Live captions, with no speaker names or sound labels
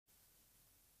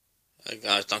Hey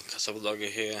guys, Don Casablaga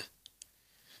here.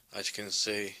 As you can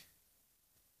see,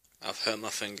 I've hurt my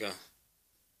finger,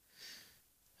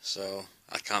 so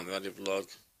I can't really vlog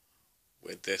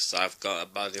with this. I've got a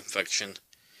bad infection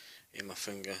in my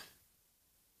finger.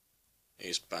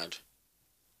 It's bad.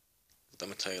 Let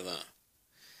me tell you that.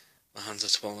 My hands are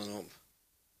swollen up.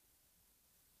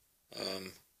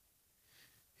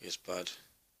 It's bad.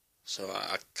 So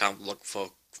I can't vlog for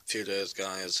a few days,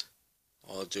 guys,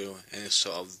 or do any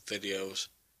sort of videos.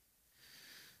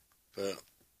 But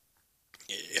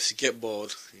if you get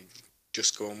bored,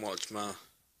 just go and watch my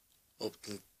up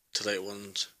to date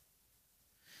ones.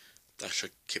 That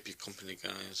should keep you company,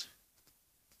 guys.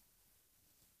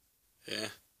 Yeah.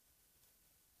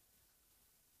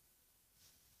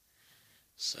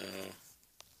 So,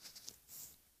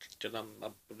 get on my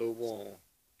blue wall.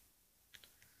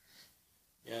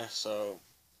 Yeah, so,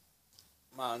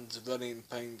 man's very in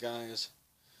pain, guys,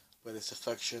 with this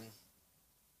affection.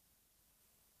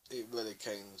 It really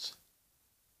canes.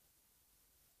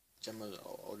 Gemma's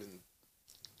holding.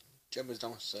 Gemma's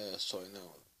downstairs sorting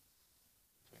out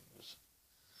things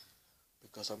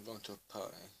because I'm going to a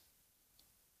party.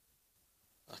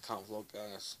 I can't vlog,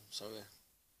 guys. I'm sorry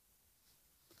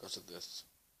because of this.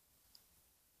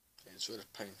 It's really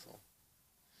painful.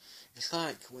 It's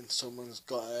like when someone's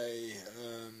got a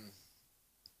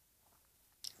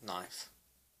knife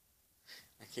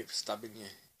and keeps stabbing you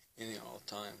in it all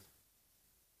the time.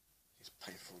 It's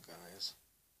painful, guys.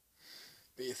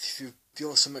 But if you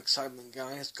feel some excitement,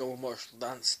 guys, go and watch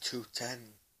Lance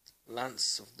 210.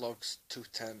 Lance Vlogs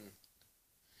 210.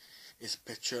 It's a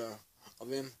picture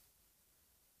of him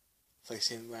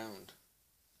facing round,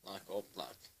 like all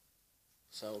black.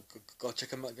 So go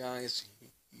check him out, guys.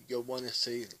 You'll want to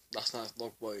see last night's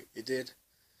vlog what he did,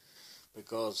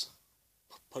 because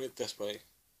put it this way,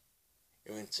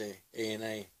 he went to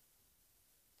A&E,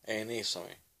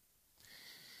 sorry,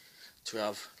 to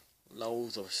have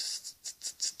loads of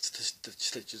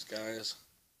stitches, guys.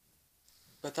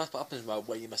 But that's what happens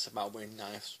when you mess about with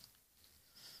knives.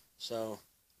 So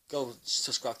go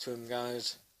subscribe to him,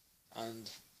 guys, and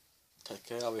take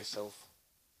care of yourself.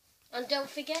 And don't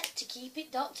forget to keep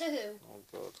it Doctor Who. Oh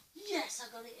God. Yes,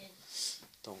 I got it in.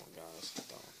 Don't, guys,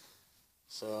 don't.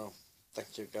 So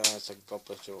thank you, guys, and God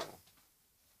bless you all.